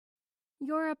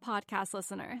You're a podcast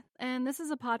listener, and this is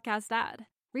a podcast ad.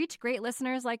 Reach great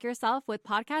listeners like yourself with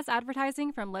podcast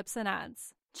advertising from Libsyn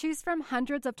Ads. Choose from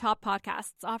hundreds of top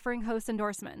podcasts offering host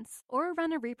endorsements, or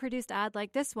run a reproduced ad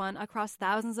like this one across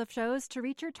thousands of shows to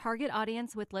reach your target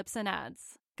audience with Libsyn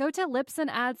Ads. Go to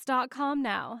libsynads.com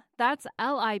now. That's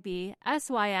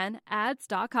LIBSYN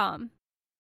ads.com.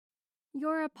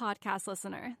 You're a podcast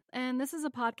listener, and this is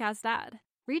a podcast ad.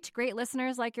 Reach great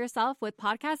listeners like yourself with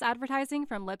podcast advertising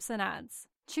from Libsyn Ads.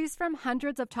 Choose from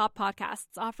hundreds of top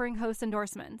podcasts offering host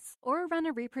endorsements, or run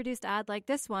a reproduced ad like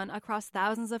this one across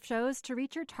thousands of shows to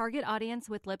reach your target audience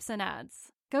with Libsyn Ads.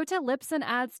 Go to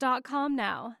libsynads.com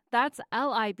now. That's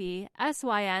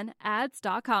LIBSYN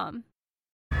ads.com.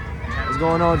 What's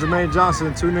going on? Jermaine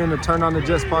Johnson. Tune in to Turn on the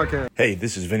Jets podcast. Hey,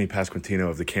 this is Vinny Pasquantino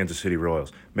of the Kansas City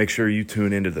Royals. Make sure you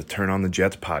tune into the Turn on the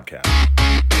Jets podcast.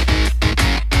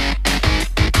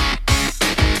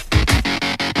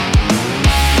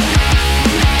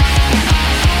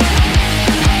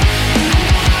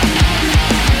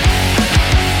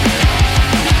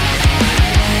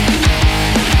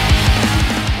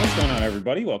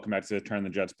 Everybody, welcome back to the Turn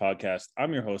the Jets podcast.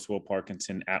 I'm your host, Will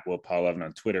Parkinson, at WillPaul11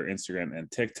 on Twitter, Instagram, and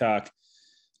TikTok.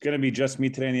 It's going to be just me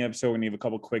today in the episode. We're going to have a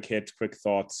couple quick hits, quick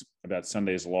thoughts about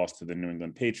Sunday's loss to the New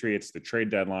England Patriots, the trade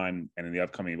deadline, and in the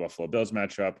upcoming Buffalo Bills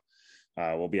matchup.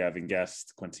 We'll be having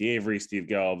guests Quincy Avery, Steve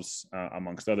Gelbs,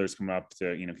 amongst others, coming up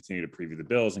to continue to preview the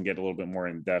Bills and get a little bit more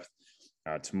in depth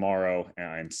tomorrow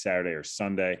and Saturday or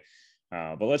Sunday.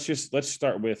 But let's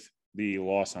start with the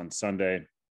loss on Sunday.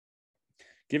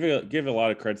 Give a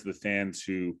lot of credit to the fans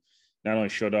who not only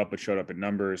showed up, but showed up in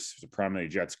numbers. It was a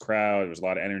prominent Jets crowd. There was a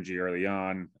lot of energy early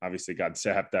on. Obviously got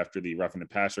sapped after the roughing the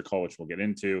passer call, which we'll get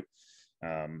into.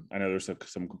 I know there's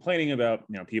some complaining about,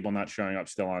 people not showing up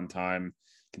still on time.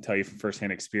 I can tell you from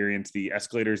firsthand experience, the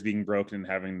escalators being broken and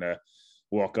having to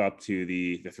walk up to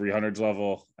the 300s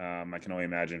level. I can only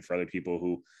imagine for other people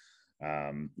who,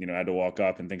 had to walk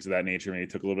up and things of that nature. Maybe it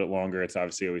took a little bit longer. It's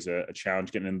obviously always a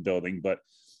challenge getting in the building, but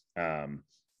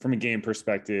from a game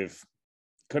perspective,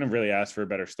 couldn't really ask for a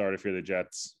better start if you're the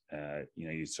Jets.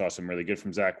 You saw some really good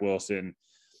from Zach Wilson.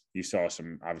 You saw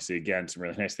some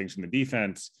really nice things from the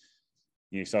defense.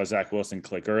 You saw Zach Wilson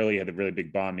click early, had a really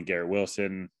big bomb to Garrett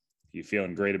Wilson. You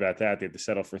feeling great about that. They had to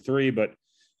settle for 3, but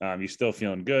you're still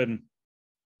feeling good.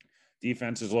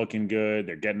 Defense is looking good.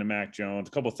 They're getting to Mac Jones.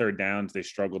 A couple third downs they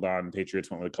struggled on. The Patriots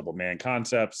went with a couple man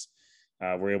concepts.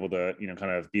 We're able to,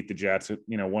 kind of beat the Jets.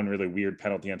 One really weird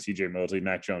penalty on C.J. Mosley.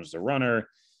 Mac Jones is a runner.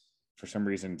 For some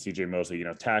reason, C.J. Mosley,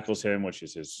 tackles him, which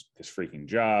is his freaking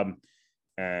job,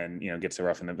 and gets a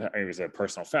rough in the. It was a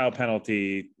personal foul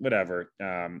penalty, whatever.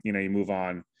 You move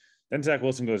on. Then Zach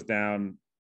Wilson goes down.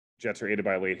 Jets are aided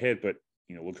by a late hit, but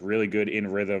looked really good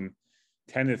in rhythm.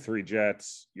 10-3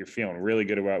 Jets. You're feeling really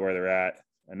good about where they're at.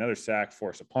 Another sack,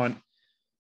 force a punt.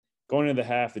 Going into the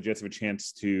half, the Jets have a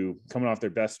chance to, coming off their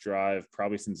best drive,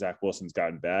 probably since Zach Wilson's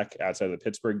gotten back outside of the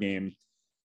Pittsburgh game.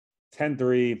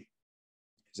 10-3.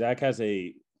 Zach has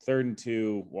a 3rd and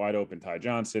 2, wide open Ty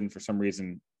Johnson. For some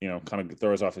reason, kind of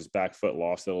throws off his back foot,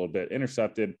 lost it a little bit,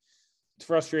 intercepted. It's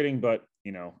frustrating, but,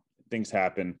 things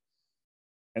happen.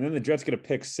 And then the Jets get a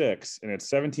pick 6, and it's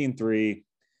 17-3.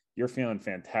 You're feeling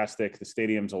fantastic. The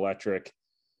stadium's electric.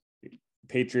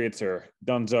 Patriots are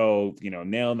dunzo,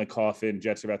 nail in the coffin.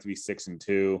 Jets are about to be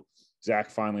 6-2. Zach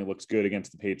finally looks good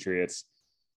against the Patriots.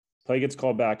 Play gets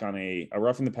called back on a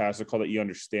roughing the passer call that you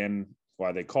understand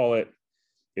why they call it.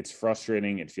 It's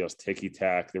frustrating. It feels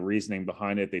ticky-tack. The reasoning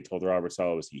behind it, they told Robert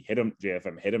Saleh was he hit him,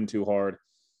 JFM hit him too hard.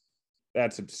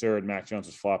 That's absurd. Mac Jones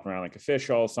was flopping around like a fish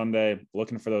all Sunday,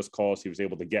 looking for those calls. He was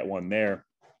able to get one there.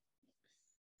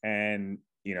 And,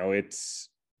 it's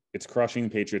crushing. The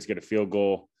Patriots get a field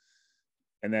goal.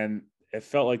 And then it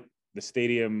felt like the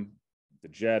stadium, the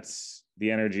Jets,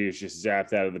 the energy is just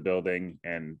zapped out of the building,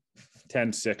 and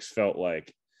 10-6 felt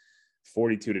like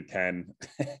 42-10.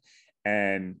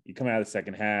 And you come out of the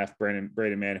second half, Braden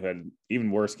Mann, who had an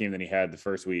even worse game than he had the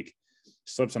first week,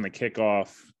 slips on the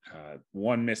kickoff,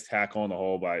 one missed tackle in the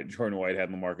hole by Jordan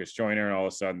Whitehead and LaMarcus Joyner, and all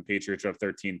of a sudden Patriots are up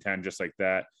 13-10 just like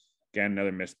that. Again,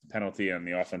 another missed penalty on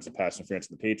the offensive pass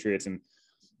interference of the Patriots, and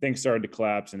things started to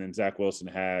collapse, and then Zach Wilson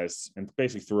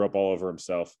basically threw up all over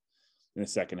himself in the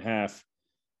second half.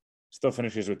 Still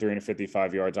finishes with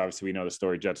 355 yards. Obviously, we know the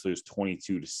story. Jets lose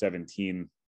 22-17.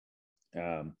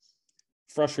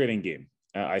 Frustrating game.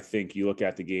 I think you look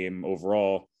at the game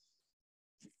overall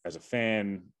as a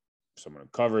fan, someone who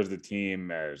covers the team,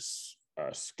 as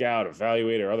a scout,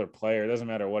 evaluator, other player, it doesn't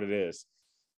matter what it is.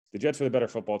 The Jets were the better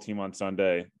football team on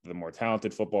Sunday, the more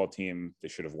talented football team. They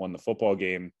should have won the football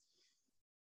game.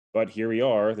 But here we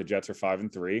are. The Jets are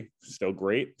 5-3, still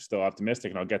great, still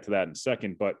optimistic, and I'll get to that in a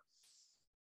second. But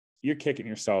you're kicking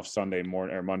yourself Sunday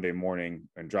morning or Monday morning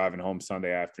and driving home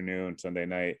Sunday afternoon, Sunday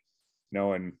night,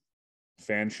 knowing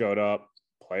fans showed up,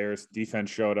 players, defense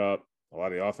showed up, a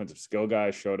lot of the offensive skill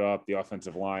guys showed up, the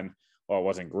offensive line, while it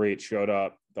wasn't great, showed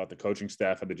up. Thought the coaching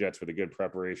staff had the Jets with a good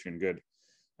preparation,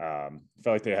 felt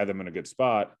like they had them in a good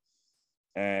spot.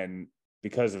 And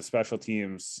because of special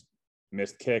teams,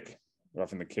 missed kick,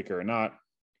 roughing the kicker or not,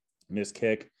 missed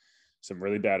kick, some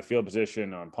really bad field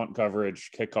position on punt coverage,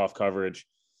 kickoff coverage,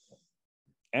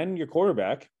 and your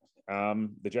quarterback,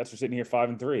 the Jets are sitting here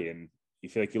 5-3, and you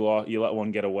feel like you let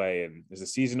one get away. And is the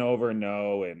season over?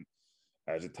 No. And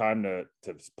is it time to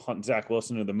punt Zach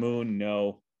Wilson to the moon?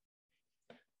 No.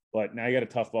 But now you got a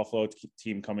tough Buffalo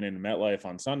team coming into MetLife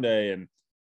on Sunday, and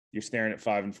you're staring at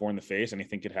 5-4 in the face.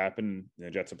 Anything could happen.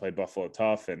 The Jets have played Buffalo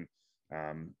tough, and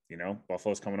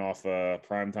Buffalo's coming off a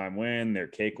primetime win. They're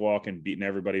cakewalking, beating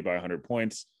everybody by 100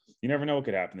 points. You never know what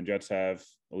could happen. The Jets have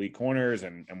elite corners,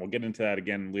 and we'll get into that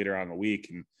again later on in the week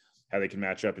and how they can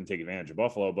match up and take advantage of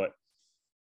Buffalo. But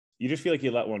you just feel like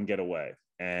you let one get away.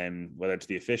 And whether it's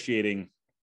the officiating,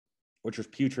 which was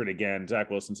putrid again,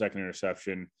 Zach Wilson, second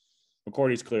interception,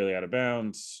 McCourty's clearly out of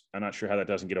bounds. I'm not sure how that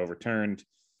doesn't get overturned.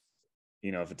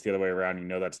 If it's the other way around,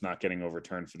 that's not getting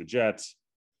overturned for the Jets.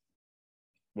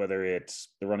 Whether it's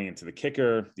the running into the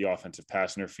kicker, the offensive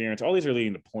pass interference, all these are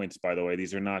leading to points, by the way.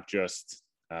 These are not just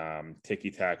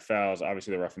ticky-tack fouls.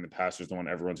 Obviously, the roughing the passer is the one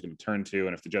everyone's going to turn to.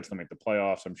 And if the Jets don't make the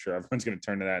playoffs, I'm sure everyone's going to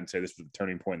turn to that and say this was the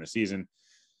turning point in the season.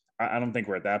 I don't think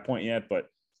we're at that point yet, but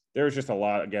there was just a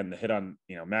lot. Again, the hit on,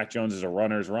 Mac Jones is a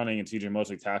runner's running, and CJ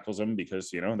Mosley tackles him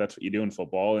because, that's what you do in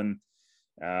football. And,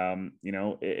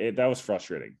 that was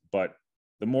frustrating. But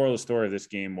the moral of the story of this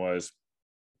game was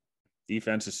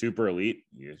defense is super elite.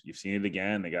 You've seen it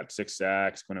again. They got 6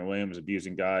 sacks. Quentin Williams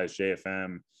abusing guys,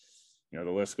 JFM. The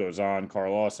list goes on.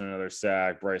 Carl Lawson, another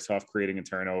sack. Bryce Huff creating a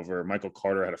turnover. Michael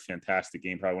Carter had a fantastic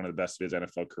game, probably one of the best of his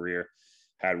NFL career.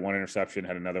 Had one interception,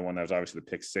 had another one that was obviously the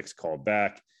pick 6 called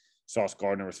back. Sauce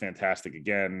Gardner was fantastic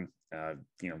again.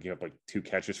 Gave up like 2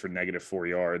 catches for -4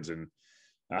 yards. And,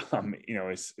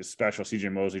 his special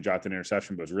CJ Mosley dropped an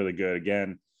interception, but was really good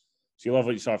again. So you love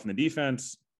what you saw from the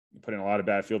defense. You put in a lot of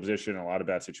bad field position, a lot of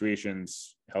bad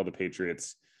situations, held the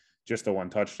Patriots just to 1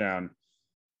 touchdown.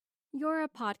 You're a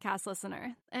podcast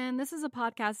listener, and this is a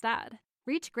podcast ad.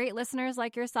 Reach great listeners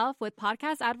like yourself with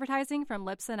podcast advertising from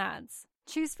Libsyn Ads.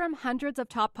 Choose from hundreds of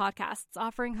top podcasts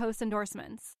offering host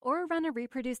endorsements, or run a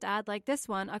reproduced ad like this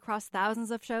one across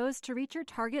thousands of shows to reach your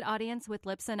target audience with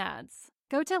Libsyn Ads.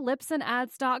 Go to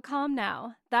libsynads.com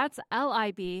now. That's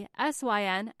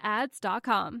LIBSYN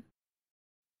ads.com.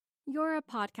 You're a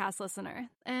podcast listener,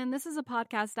 and this is a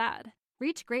podcast ad.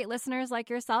 Reach great listeners like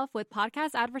yourself with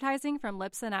podcast advertising from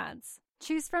Libsyn Ads.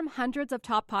 Choose from hundreds of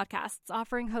top podcasts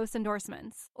offering host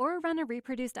endorsements, or run a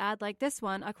reproduced ad like this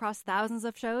one across thousands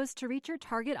of shows to reach your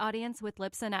target audience with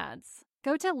Libsyn Ads.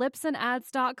 Go to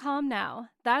libsynads.com now.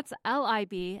 That's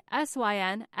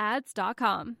LIBSYN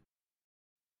ads.com.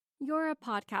 You're a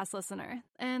podcast listener,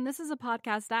 and this is a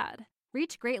podcast ad.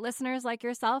 Reach great listeners like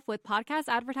yourself with podcast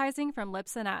advertising from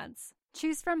Libsyn Ads.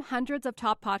 Choose from hundreds of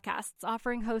top podcasts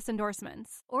offering host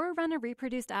endorsements, or run a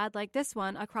reproduced ad like this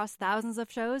one across thousands of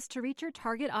shows to reach your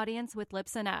target audience with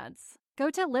Libsyn Ads. Go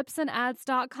to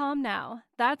libsynads.com now.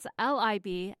 That's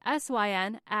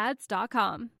LIBSYN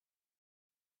ads.com.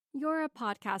 You're a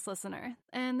podcast listener,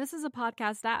 and this is a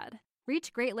podcast ad.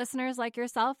 Reach great listeners like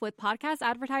yourself with podcast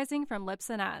advertising from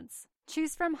Libsyn Ads.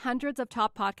 Choose from hundreds of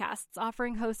top podcasts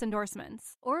offering host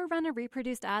endorsements, or run a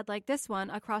reproduced ad like this one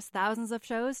across thousands of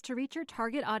shows to reach your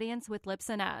target audience with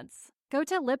Libsyn Ads. Go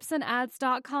to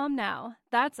libsynads.com now.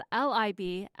 That's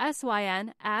LIBSYN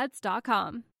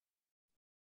ads.com.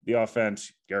 The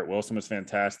offense, Garrett Wilson was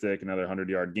fantastic. Another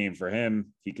 100-yard game for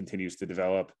him. He continues to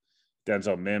develop.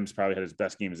 Denzel Mims probably had his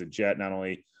best game as a Jet, not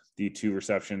only the 2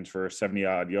 receptions for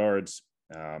 70-odd yards.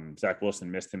 Zach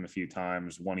Wilson missed him a few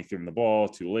times. One, he threw him the ball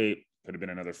too late. Could have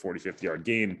been another 40, 50-yard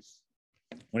gain.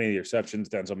 One of the receptions,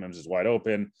 Denzel Mims is wide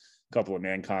open. A couple of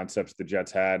man concepts the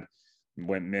Jets had.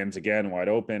 Went Mims again, wide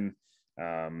open.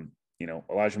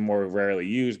 Elijah Moore rarely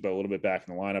used, but a little bit back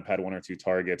in the lineup, had 1 or 2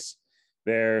 targets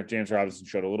there. James Robinson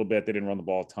showed a little bit. They didn't run the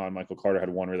ball a ton. Michael Carter had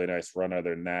 1 really nice run.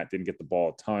 Other than that, didn't get the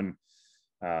ball a ton.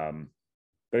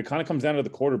 But it kind of comes down to the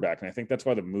quarterback, and I think that's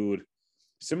why the mood,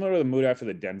 similar to the mood after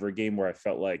the Denver game, where I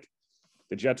felt like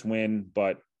the Jets win,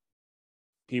 but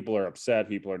people are upset.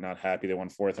 People are not happy. They won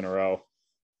 4th in a row.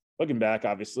 Looking back,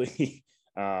 obviously,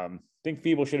 I think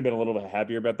people should have been a little bit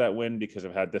happier about that win because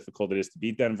of how difficult it is to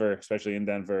beat Denver, especially in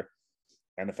Denver.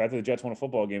 And the fact that the Jets won a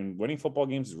football game, winning football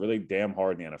games is really damn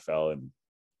hard in the NFL. And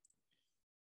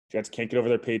Jets can't get over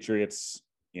their Patriots.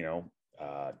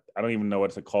 I don't even know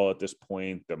what to call it at this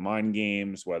point. The mind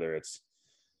games, whether it's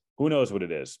who knows what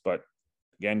it is. But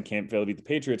again, can't fail to beat the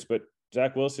Patriots. But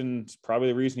Zach Wilson's probably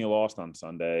the reason you lost on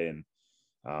Sunday.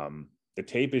 And the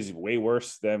tape is way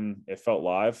worse than it felt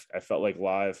live. I felt like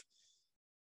live,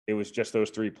 it was just those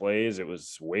 3 plays. It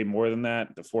was way more than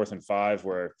that. The 4th and 5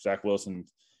 where Zach Wilson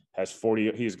has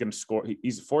 40. He's going to score.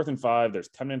 He's 4th and 5. There's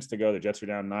 10 minutes to go. The Jets are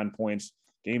down 9 points.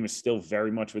 Game is still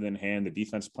very much within hand. The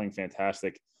defense is playing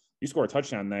fantastic. You score a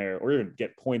touchdown there or you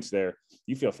get points there,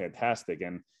 you feel fantastic.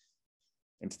 And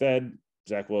instead,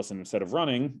 Zach Wilson, instead of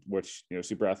running, which,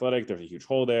 super athletic, there's a huge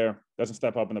hole there, doesn't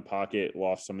step up in the pocket,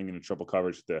 lost something in the triple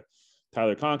coverage to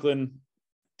Tyler Conklin,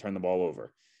 turn the ball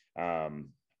over.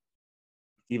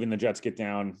 Even the Jets get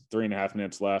down 3.5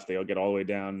 minutes left. They'll get all the way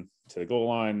down to the goal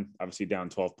line, obviously down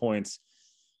 12 points.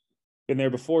 Been there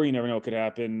before. You never know what could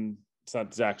happen. It's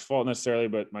not Zach's fault necessarily,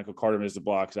 but Michael Carter misses the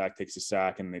block. Zach takes a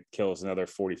sack, and it kills another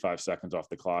 45 seconds off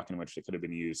the clock in which it could have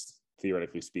been used,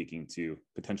 theoretically speaking, to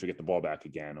potentially get the ball back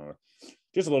again, or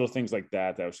just little things like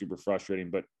that was super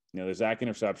frustrating. But, the Zach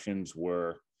interceptions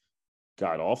were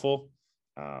god awful.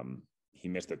 He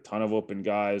missed a ton of open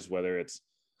guys, whether it's,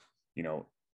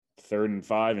 3rd and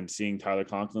 5 and seeing Tyler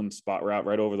Conklin spot route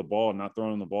right over the ball and not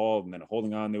throwing the ball and then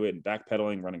holding on to it and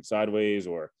backpedaling, running sideways,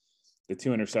 or the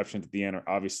 2 interceptions at the end are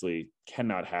obviously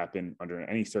cannot happen under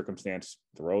any circumstance.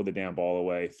 Throw the damn ball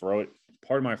away, throw it,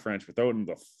 pardon my French, but throw it in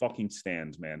the fucking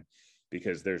stands, man,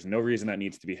 because there's no reason that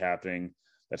needs to be happening.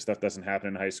 That stuff doesn't happen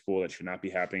in high school. That should not be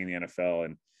happening in the NFL.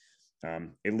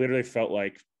 And it literally felt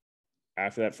like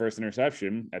after that first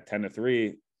interception at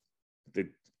 10-3,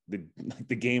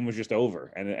 the game was just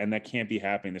over, and that can't be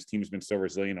happening. This team has been so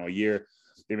resilient all year.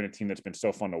 They've been a team that's been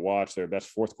so fun to watch. They're the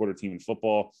best 4th quarter team in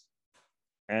football,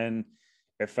 and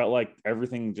it felt like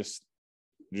everything just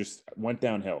went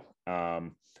downhill.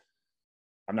 I'm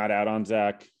not out on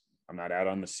Zach. I'm not out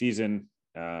on the season.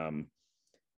 But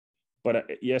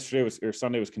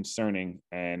Sunday was concerning,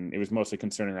 and it was mostly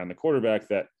concerning around the quarterback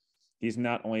that he's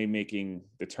not only making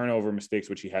the turnover mistakes,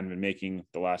 which he hadn't been making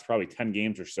the last probably 10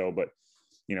 games or so, but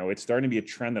it's starting to be a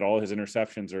trend that all his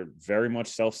interceptions are very much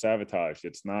self-sabotaged.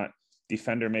 It's not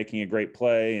defender making a great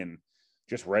play and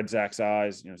just read Zach's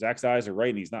eyes. Zach's eyes are right,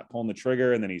 and he's not pulling the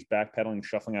trigger, and then he's backpedaling,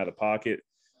 shuffling out of the pocket,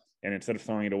 and instead of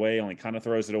throwing it away, only kind of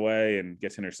throws it away and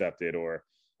gets intercepted, or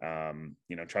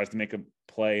tries to make a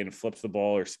play and flips the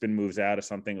ball or spin moves out of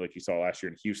something like you saw last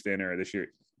year in Houston or this year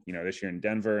in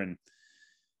Denver. And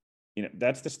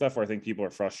that's the stuff where I think people are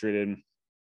frustrated.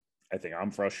 I think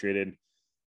I'm frustrated.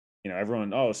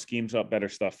 Everyone, schemes up better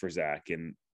stuff for Zach.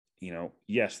 And,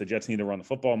 yes, the Jets need to run the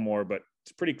football more, but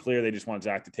it's pretty clear they just want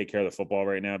Zach to take care of the football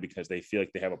right now because they feel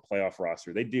like they have a playoff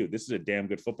roster. They do. This is a damn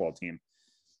good football team.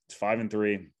 It's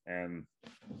 5-3. And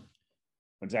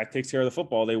when Zach takes care of the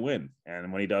football, they win.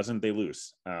 And when he doesn't, they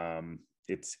lose.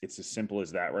 It's as simple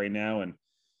as that right now. And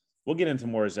we'll get into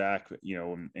more Zach,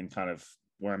 and kind of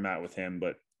where I'm at with him.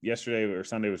 But yesterday or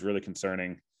Sunday was really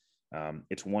concerning.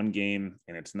 It's one game,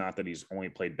 and it's not that he's only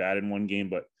played bad in one game,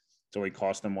 but it's only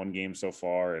cost them one game so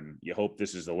far. And you hope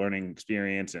this is a learning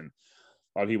experience. And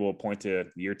a lot of people will point to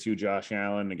year 2 Josh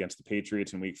Allen against the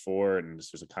Patriots in week 4. And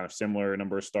this was a kind of similar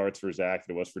number of starts for Zach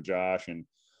that it was for Josh. And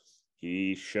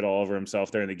he shit all over himself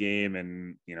during the game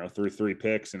and, threw 3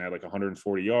 picks and had like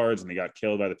 140 yards, and he got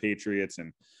killed by the Patriots.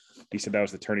 And he said that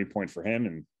was the turning point for him.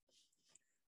 And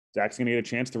Zach's going to get a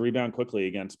chance to rebound quickly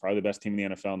against probably the best team in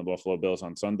the NFL, in the Buffalo Bills,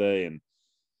 on Sunday. And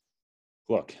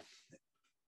look,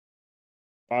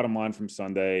 bottom line from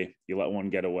Sunday, you let one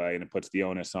get away, and it puts the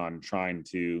onus on trying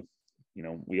to,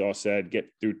 we all said get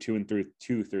through 2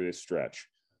 through this stretch.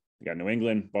 You got New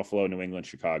England, Buffalo, New England,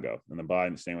 Chicago, and the bye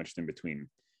and the sandwiched in between.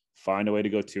 Find a way to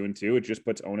go 2-2. It just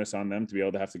puts onus on them to be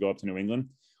able to have to go up to New England,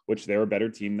 which they're a better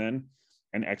team than,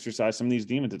 and exercise some of these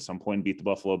demons at some point and beat the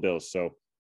Buffalo Bills. So,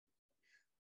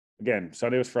 again,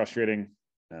 Sunday was frustrating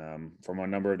from a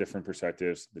number of different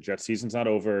perspectives. The Jets season's not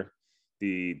over.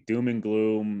 The doom and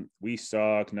gloom, we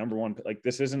suck, number one, like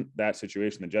this isn't that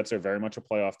situation. The Jets are very much a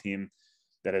playoff team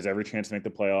that has every chance to make the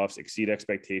playoffs, exceed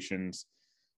expectations,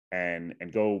 and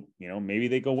go, maybe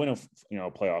they go win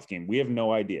a playoff game. We have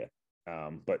no idea.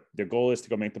 But their goal is to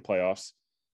go make the playoffs.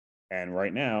 And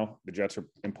right now, the Jets are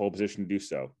in pole position to do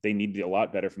so. They need a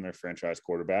lot better from their franchise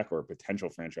quarterback, or a potential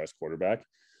franchise quarterback.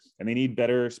 And they need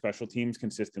better special teams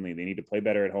consistently. They need to play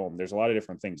better at home. There's a lot of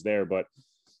different things there, but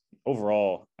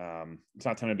overall, it's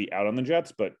not time to be out on the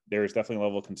Jets, but there is definitely a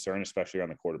level of concern, especially on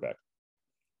the quarterback.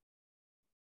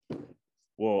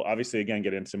 We'll obviously, again,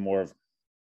 get into more of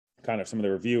kind of some of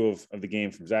the review of the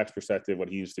game from Zach's perspective, what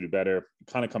he needs to do better.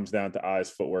 It kind of comes down to eyes,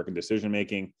 footwork, and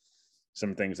decision-making,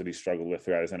 some things that he struggled with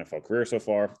throughout his NFL career so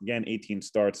far. Again, 18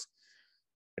 starts.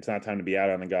 It's not time to be out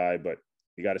on the guy, but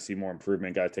you got to see more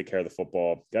improvement. Got to take care of the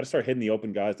football. Got to start hitting the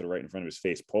open guys that are right in front of his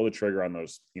face. Pull the trigger on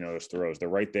those, those throws. They're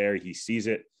right there. He sees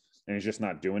it, and he's just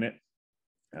not doing it.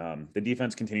 The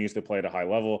defense continues to play at a high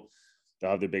level.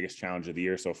 They'll have their biggest challenge of the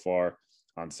year so far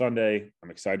on Sunday.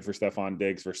 I'm excited for Stephon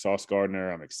Diggs, for Sauce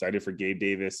Gardner. I'm excited for Gabe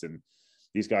Davis and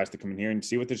these guys to come in here and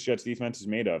see what this Jets defense is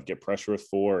made of. Get pressure with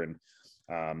 4.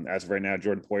 And as of right now,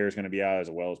 Jordan Poyer is going to be out, as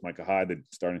well as Micah Hyde, the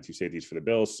starting 2 safeties for the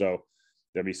Bills. So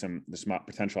there'll be some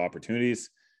potential opportunities.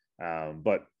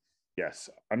 But yes,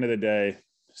 end of the day,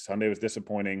 Sunday was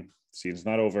disappointing. The season's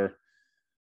not over.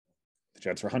 The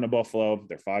Jets are on to Buffalo.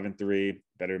 They're 5-3,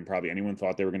 better than probably anyone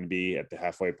thought they were going to be at the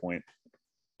halfway point.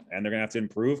 And they're going to have to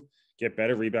improve, get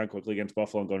better, rebound quickly against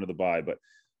Buffalo, and go into the bye. But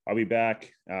I'll be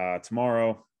back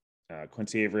tomorrow,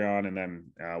 Quincy Avery, and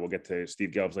then we'll get to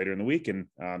Steve Gelbs later in the week. And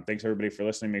thanks, everybody, for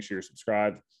listening. Make sure you're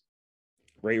subscribed,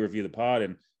 rate, review the pod,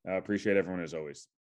 and appreciate everyone as always.